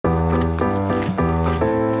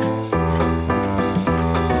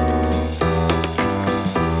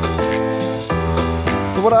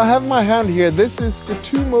what I have in my hand here, this is the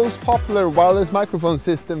two most popular wireless microphone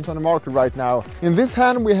systems on the market right now. In this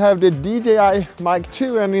hand we have the DJI Mic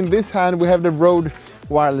 2 and in this hand we have the Rode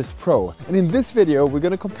Wireless Pro. And in this video we're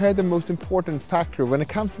going to compare the most important factor when it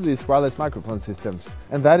comes to these wireless microphone systems,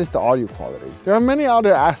 and that is the audio quality. There are many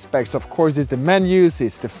other aspects, of course, it's the menus,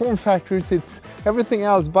 it's the form factors, it's everything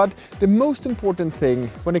else, but the most important thing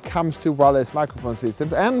when it comes to wireless microphone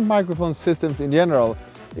systems and microphone systems in general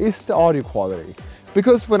is the audio quality.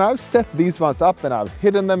 Because when I've set these ones up and I've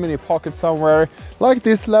hidden them in a pocket somewhere, like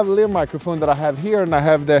this lavalier microphone that I have here, and I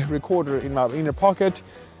have the recorder in my inner pocket,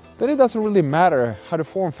 then it doesn't really matter how the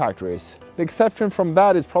form factor is. The exception from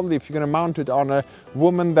that is probably if you're going to mount it on a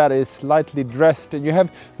woman that is lightly dressed and you have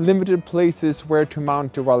limited places where to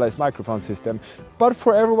mount the wireless microphone system. But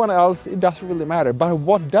for everyone else, it doesn't really matter. But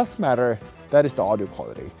what does matter, that is the audio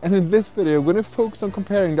quality. And in this video, we're going to focus on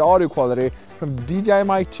comparing the audio quality from DJI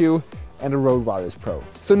Mic 2 and the Rode Wireless Pro.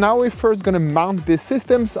 So now we're first going to mount these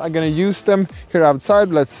systems. I'm going to use them here outside.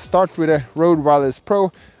 Let's start with the Rode Wireless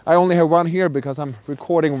Pro. I only have one here because I'm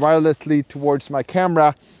recording wirelessly towards my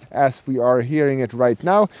camera as we are hearing it right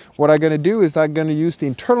now. What I'm going to do is I'm going to use the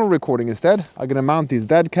internal recording instead. I'm going to mount this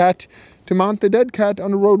dead cat. To mount the dead cat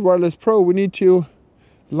on the Rode Wireless Pro, we need to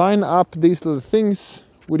line up these little things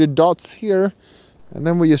with the dots here, and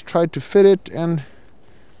then we just try to fit it, and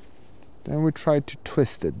then we try to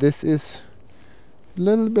twist it. This is a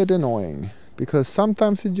little bit annoying because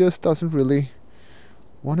sometimes it just doesn't really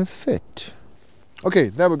want to fit. Okay,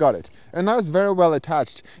 there we got it. And now it's very well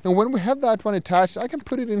attached. And when we have that one attached, I can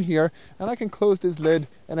put it in here and I can close this lid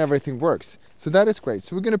and everything works. So that is great.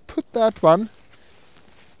 So we're going to put that one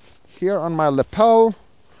here on my lapel.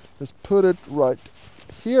 Just put it right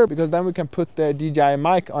here, because then we can put the DJI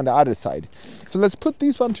mic on the other side. So let's put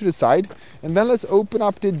this one to the side and then let's open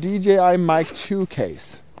up the DJI Mic 2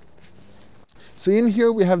 case. So in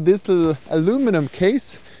here we have this little aluminum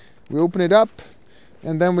case. We open it up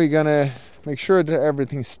and then we're gonna make sure that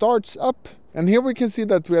everything starts up. And here we can see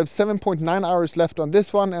that we have 7.9 hours left on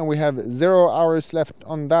this one and we have 0 hours left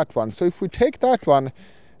on that one. So if we take that one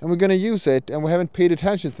and we're gonna use it and we haven't paid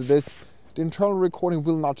attention to this, the internal recording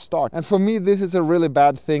will not start. And for me, this is a really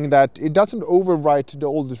bad thing, that it doesn't overwrite the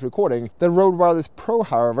oldest recording. The Rode Wireless Pro,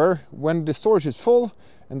 however, when the storage is full,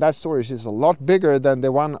 and that storage is a lot bigger than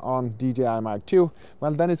the one on DJI Mic 2,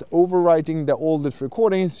 well, then it's overwriting the oldest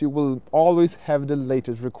recordings. You will always have the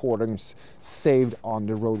latest recordings saved on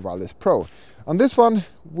the Rode Wireless Pro. On this one,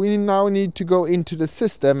 we now need to go into the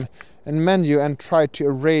system and menu and try to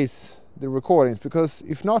erase the recordings, because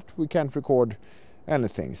if not, we can't record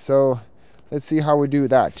anything. So let's see how we do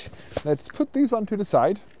that. Let's put these one to the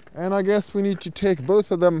side, and I guess we need to take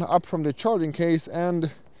both of them up from the charging case,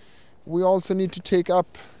 and we also need to take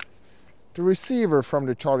up the receiver from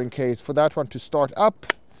the charging case for that one to start up,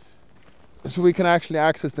 so we can actually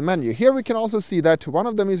access the menu. Here we can also see that one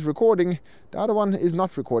of them is recording, the other one is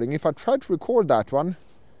not recording. If I try to record that one,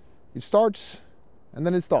 it starts and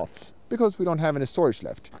then it stops, because we don't have any storage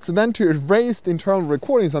left. So then to erase the internal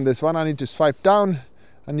recordings on this one, I need to swipe down.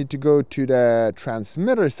 I need to go to the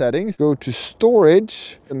transmitter settings, go to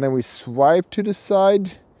storage, and then we swipe to the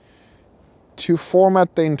side to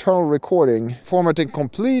format the internal recording. Formatting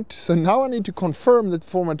complete. So now I need to confirm that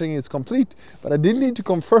formatting is complete, but I didn't need to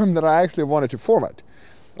confirm that I actually wanted to format.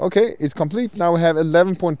 Okay, it's complete. Now we have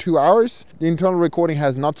 11.2 hours. The internal recording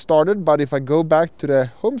has not started, but if I go back to the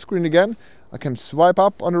home screen again, I can swipe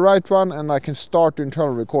up on the right one and I can start the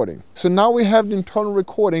internal recording. So now we have the internal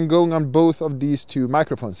recording going on both of these two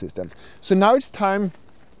microphone systems. So now it's time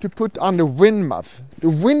to put on the wind muff. The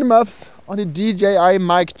wind muffs on the DJI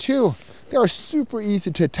Mic 2, they are super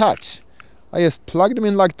easy to attach. I just plug them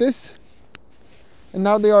in like this, and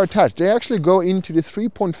now they are attached. They actually go into the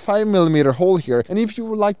 3.5mm hole here. And if you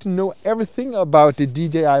would like to know everything about the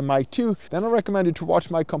DJI Mic 2, then I recommend you to watch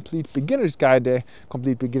my complete beginner's guide, the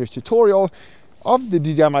complete beginner's tutorial of the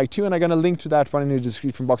DJI Mic 2, and I'm gonna link to that one in the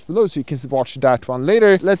description box below, so you can watch that one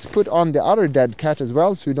later. Let's put on the other dead cat as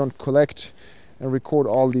well, so we don't collect and record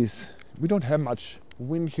all these. We don't have much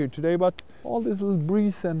wind here today, but all this little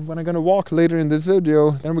breeze, and when I'm gonna walk later in this video,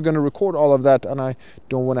 then we're gonna record all of that, and I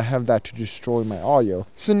don't want to have that to destroy my audio.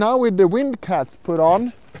 So now with the wind cats put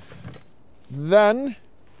on, then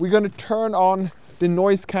we're gonna turn on the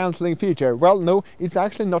noise cancelling feature. Well, no, it's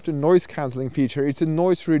actually not a noise cancelling feature, it's a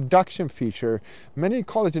noise reduction feature. Many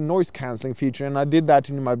call it a noise cancelling feature, and I did that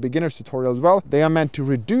in my beginner's tutorial as well. They are meant to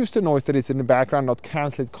reduce the noise that is in the background, not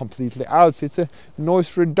cancel it completely out. So it's a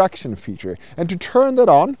noise reduction feature. And to turn that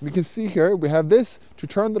on, we can see here we have this. To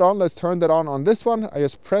turn that on, let's turn that on this one. I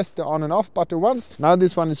just pressed the on and off button once. Now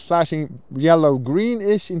this one is flashing yellow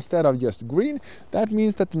greenish instead of just green. That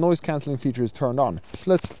means that the noise cancelling feature is turned on.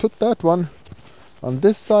 So let's put that one on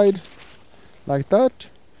this side like that.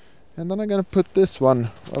 And then I'm gonna put this one,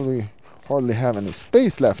 well, we hardly have any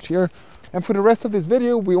space left here. And for the rest of this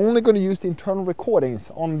video, we're only going to use the internal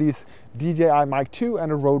recordings on these DJI Mic 2 and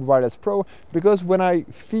a Rode Wireless Pro, because when I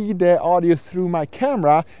feed the audio through my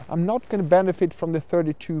camera, I'm not going to benefit from the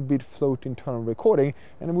 32-bit float internal recording,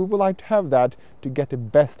 and we would like to have that to get the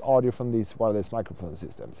best audio from these wireless microphone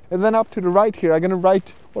systems. And then up to the right here, I'm going to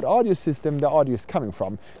write what audio system the audio is coming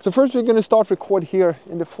from. So first we're going to start record here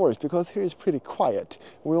in the forest, because here is pretty quiet.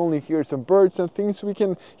 We only hear some birds and things, so we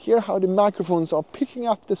can hear how the microphones are picking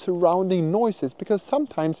up the surrounding noises, because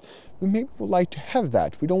sometimes we maybe would like to have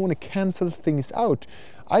that. We don't want to cancel things out.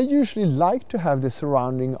 I usually like to have the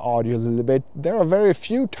surrounding audio a little bit. There are very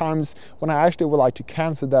few times when I actually would like to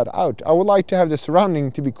cancel that out. I would like to have the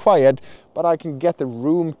surrounding to be quiet, but I can get the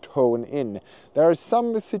room tone in. There are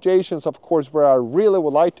some situations, of course, where I really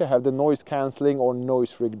would like to have the noise cancelling or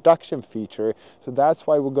noise reduction feature. So that's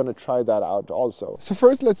why we're going to try that out also. So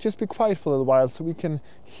first, let's just be quiet for a little while so we can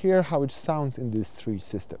hear how it sounds in these three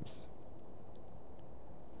systems.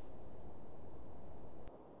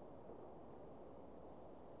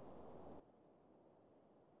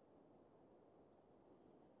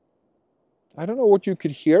 I don't know what you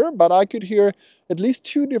could hear, but I could hear at least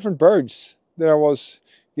two different birds that was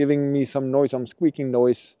giving me some noise, some squeaking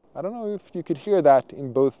noise. I don't know if you could hear that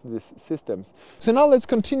in both these systems. So now let's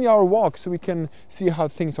continue our walk so we can see how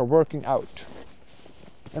things are working out.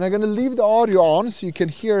 And I'm going to leave the audio on so you can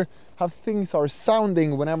hear how things are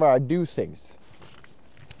sounding whenever I do things.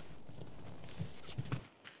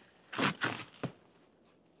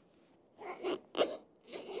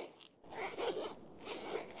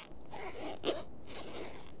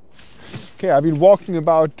 Okay, I've been walking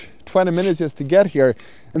about 20 minutes just to get here.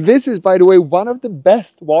 And this is, by the way, one of the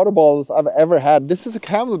best water bottles I've ever had. This is a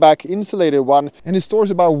Camelback insulated one, and it stores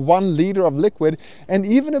about 1 liter of liquid. And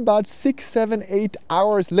even about 6, 7, 8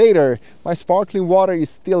 hours later, my sparkling water is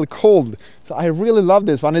still cold. So I really love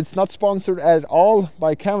this one. It's not sponsored at all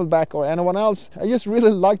by Camelback or anyone else. I just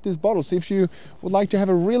really like this bottle. So if you would like to have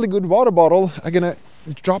a really good water bottle, I'm gonna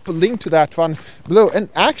drop a link to that one below. And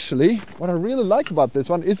actually, what I really like about this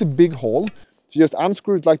one is a big hole. So just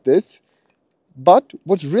unscrew it like this. But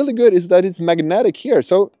what's really good is that it's magnetic here.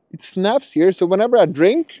 So it snaps here. So whenever I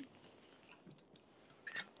drink,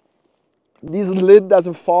 this lid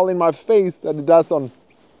doesn't fall in my face that it does on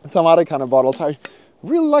some other kind of bottles. I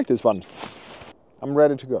really like this one. I'm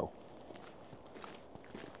ready to go.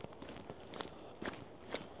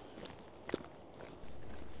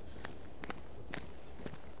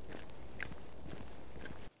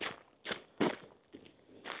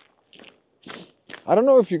 I don't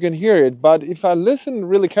know if you can hear it, but if I listen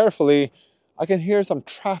really carefully, I can hear some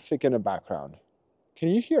traffic in the background. Can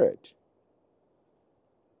you hear it?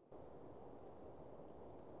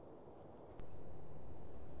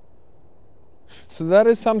 So that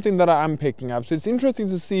is something that I'm picking up. So it's interesting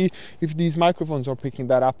to see if these microphones are picking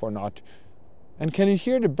that up or not. And can you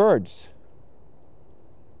hear the birds?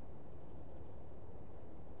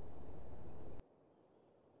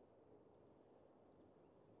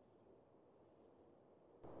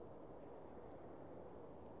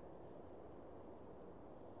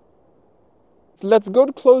 So let's go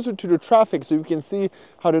closer to the traffic so you can see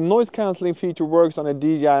how the noise cancelling feature works on a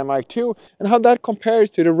DJI Mic 2 and how that compares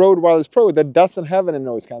to the Rode Wireless Pro that doesn't have any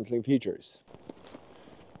noise cancelling features.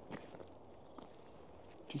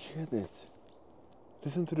 Do you hear this?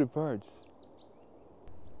 Listen to the birds.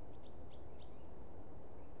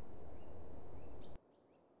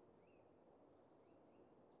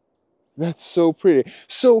 That's so pretty.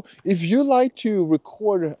 So if you like to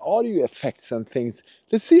record audio effects and things,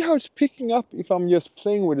 let's see how it's picking up if I'm just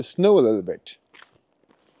playing with the snow a little bit.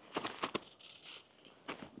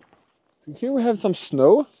 So here we have some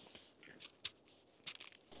snow.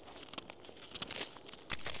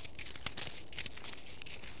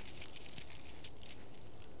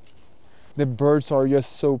 The birds are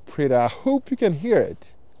just so pretty. I hope you can hear it.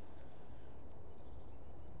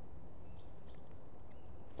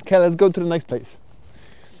 Okay, let's go to the next place.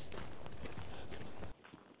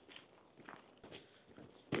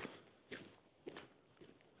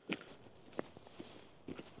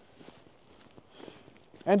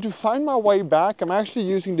 And to find my way back, I'm actually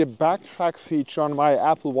using the backtrack feature on my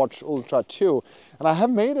Apple Watch Ultra 2. And I have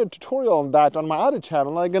made a tutorial on that on my other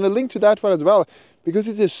channel. I'm going to link to that one as well, because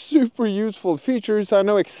it's a super useful feature, so I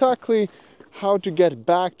know exactly how to get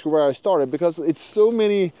back to where I started, because it's so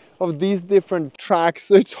many of these different tracks,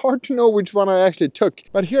 so it's hard to know which one I actually took.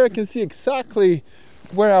 But here I can see exactly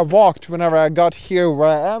where I walked whenever I got here where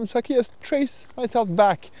I am, so I can just trace myself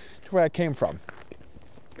back to where I came from.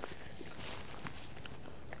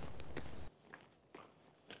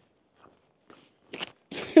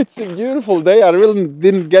 It's a beautiful day. I really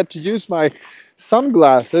didn't get to use my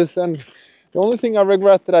sunglasses, and the only thing I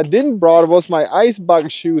regret that I didn't brought was my ice bug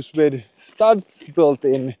shoes with studs built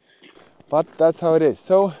in. But that's how it is.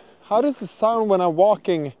 So how does it sound when I'm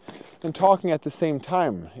walking and talking at the same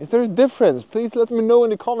time? Is there a difference? Please let me know in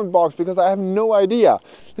the comment box, because I have no idea.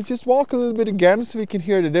 Let's just walk a little bit again so we can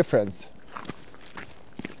hear the difference.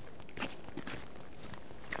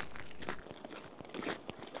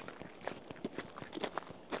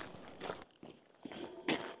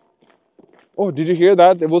 Oh, did you hear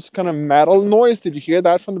that? It was kind of metal noise. Did you hear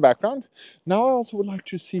that from the background? Now I also would like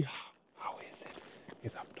to see how is it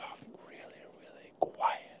if I'm talking really, really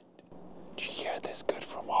quiet. Do you hear this good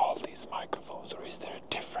from all these microphones, or is there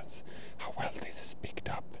a difference how well this is picked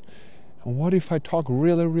up? And what if I talk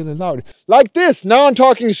really, really loud? Like this, now I'm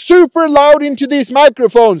talking super loud into these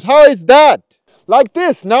microphones. How is that? Like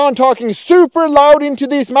this, now I'm talking super loud into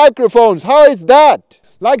these microphones. How is that?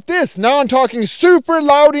 Like this, now I'm talking super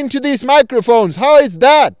loud into these microphones. How is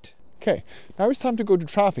that? Okay, now it's time to go to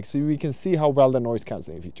traffic so we can see how well the noise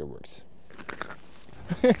cancelling feature works.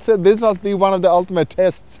 So this must be one of the ultimate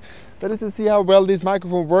tests. That is to see how well this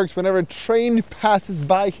microphone works whenever a train passes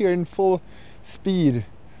by here in full speed.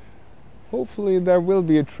 Hopefully there will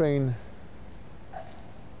be a train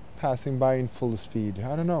passing by in full speed.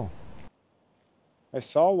 I don't know. I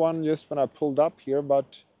saw one just when I pulled up here,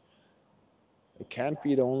 but it can't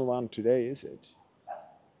be the only one today, is it?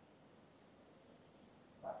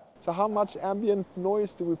 So how much ambient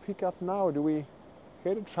noise do we pick up now? Do we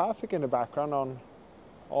hear the traffic in the background on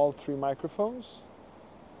all three microphones?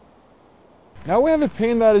 Now we have a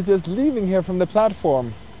plane that is just leaving here from the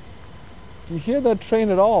platform. Do you hear that train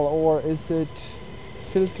at all, or is it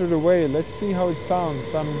filtered away? Let's see how it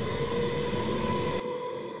sounds and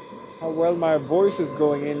how well my voice is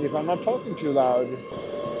going in if I'm not talking too loud.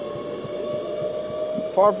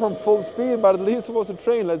 Far from full speed, but at least it was a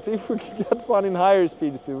train. Let's see if we can get one in higher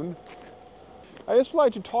speed soon. I just would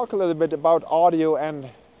like to talk a little bit about audio and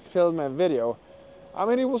film and video. I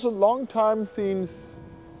mean, it was a long time since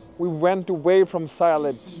we went away from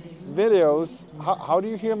silent videos. How do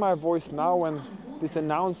you hear my voice now when this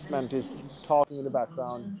announcement is talking in the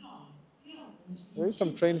background? There is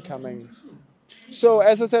some train coming. So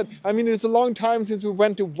as I said, I mean, it's a long time since we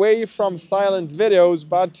went away from silent videos,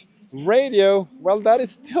 but radio, well, that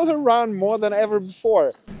is still around more than ever before.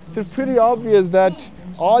 So it's pretty obvious that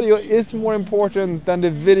audio is more important than the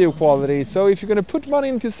video quality. So if you're going to put money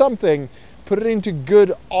into something, put it into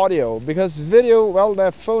good audio, because video, well,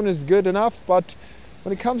 that phone is good enough, but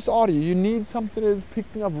when it comes to audio, you need something that is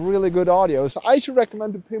picking up really good audio. So I should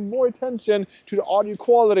recommend to pay more attention to the audio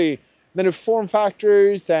quality than the form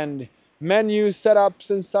factors and menus,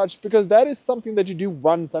 setups and such, because that is something that you do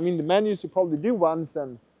once. I mean, the menus you probably do once,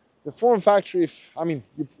 and the form factor, I mean,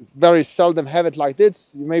 it's very seldom have it like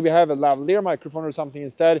this. You maybe have a lavalier microphone or something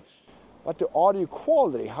instead. But the audio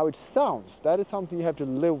quality, how it sounds, that is something you have to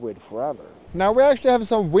live with forever. Now we actually have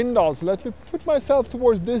some wind also. Let me put myself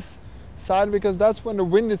towards this side, because that's when the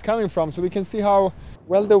wind is coming from, so we can see how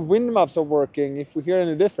well the wind maps are working, if we hear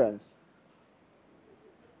any difference.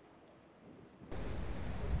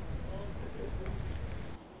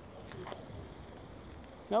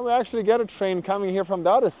 Now we actually get a train coming here from the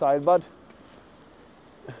other side, but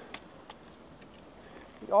it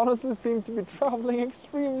honestly seems to be traveling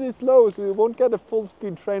extremely slow, so we won't get a full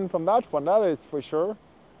speed train from that one, that is for sure.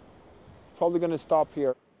 Probably going to stop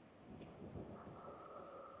here.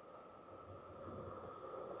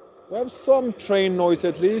 We have some train noise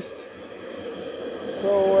at least.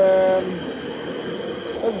 So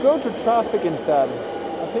let's go to traffic instead.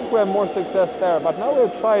 I think we have more success there, but now we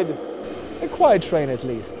have tried a quiet train at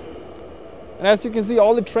least. And as you can see,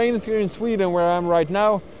 all the trains here in Sweden where I am right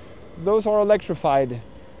now, those are electrified.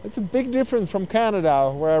 It's a big difference from Canada,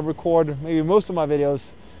 where I record maybe most of my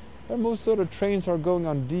videos. Where most of the trains are going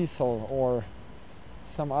on diesel or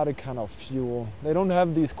some other kind of fuel. They don't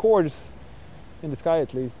have these cords in the sky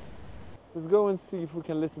at least. Let's go and see if we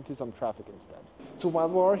can listen to some traffic instead. So while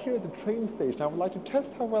we are here at the train station, I would like to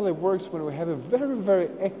test how well it works when we have a very, very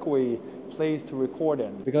echoey place to record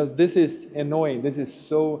in. Because this is annoying, this is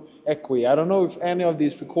so echoey. I don't know if any of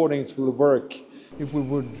these recordings will work if we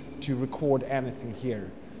would to record anything here.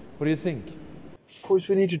 What do you think? Of course,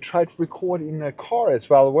 we need to try to record in a car as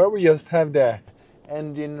well, where we just have the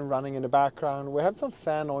engine running in the background. We have some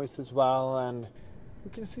fan noise as well, and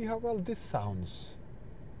we can see how well this sounds.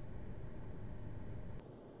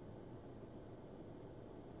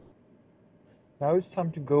 Now it's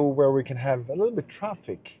time to go where we can have a little bit of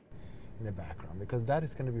traffic in the background, because that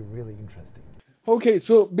is going to be really interesting. Okay,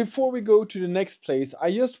 so before we go to the next place,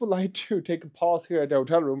 I just would like to take a pause here at the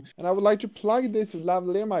hotel room, and I would like to plug this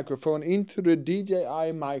lavalier microphone into the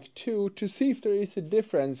DJI Mic 2 to see if there is a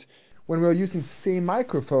difference when we're using the same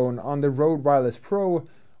microphone on the Rode Wireless Pro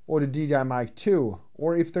or the DJI Mic 2,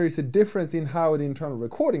 or if there is a difference in how the internal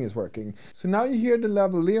recording is working. So now you hear the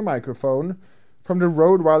lavalier microphone from the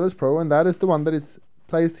Rode Wireless Pro, and that is the one that is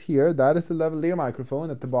placed here. That is the lavalier microphone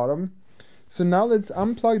at the bottom. So now let's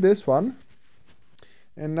unplug this one,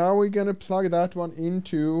 and now we're gonna plug that one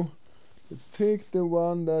into, let's take the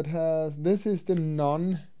one that has, this is the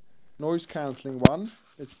non-noise cancelling one.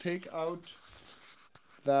 Let's take out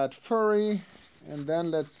that furry, and then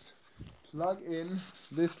let's plug in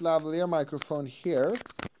this lavalier microphone here.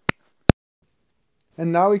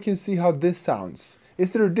 And now we can see how this sounds.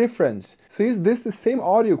 Is there a difference? So is this the same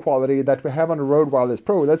audio quality that we have on the Rode Wireless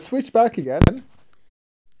Pro? Let's switch back again.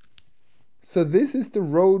 So this is the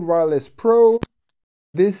Rode Wireless Pro.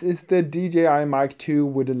 This is the DJI Mic 2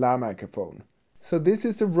 with the lav microphone. So this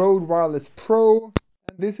is the Rode Wireless Pro,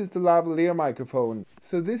 and this is the lavalier microphone.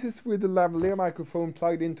 So this is with the lavalier microphone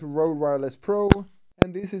plugged into Rode Wireless Pro,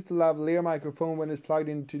 and this is the lavalier microphone when it's plugged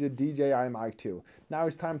into the DJI Mic 2. Now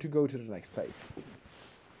it's time to go to the next place.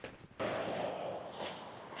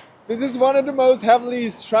 This is one of the most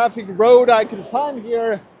heavily trafficked road I could find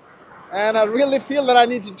here, and I really feel that I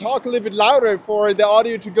need to talk a little bit louder for the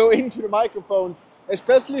audio to go into the microphones,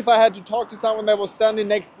 especially if I had to talk to someone that was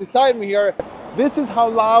standing beside me here. This is how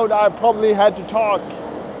loud I probably had to talk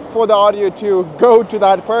for the audio to go to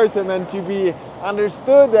that person and to be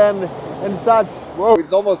understood and such. Whoa,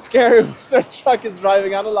 it's almost scary when the truck is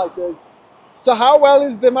driving under like this. So how well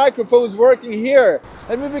is the microphones working here?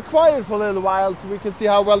 Let me be quiet for a little while so we can see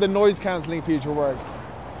how well the noise cancelling feature works.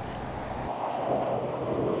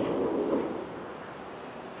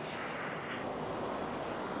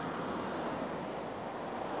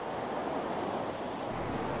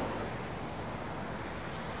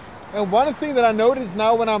 And one thing that I noticed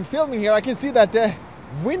now when I'm filming here, I can see that the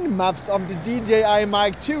wind muffs of the DJI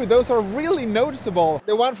Mic 2, those are really noticeable.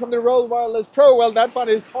 The one from the Rode Wireless Pro, well, that one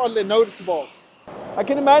is hardly noticeable. I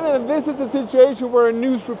can imagine that this is a situation where a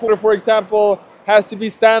news reporter, for example, has to be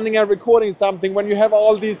standing and recording something when you have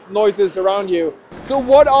all these noises around you. So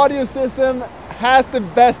what audio system has the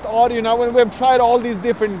best audio now when we've tried all these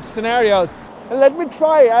different scenarios? And let me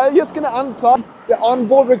try, I'm just gonna unplug the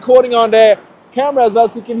onboard recording on the camera as well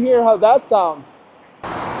so you can hear how that sounds.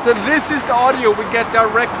 So this is the audio we get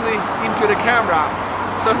directly into the camera.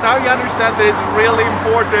 So now you understand that it's really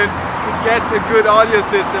important to get a good audio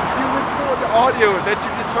system. So you record the audio that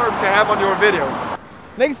you deserve to have on your videos.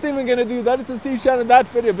 Next thing we're gonna do, that is to see channel that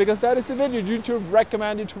video, because that is the video YouTube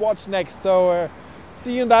recommended to watch next. So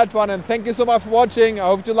see you in that one, and thank you so much for watching. I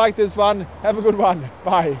hope you like this one. Have a good one.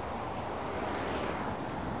 Bye.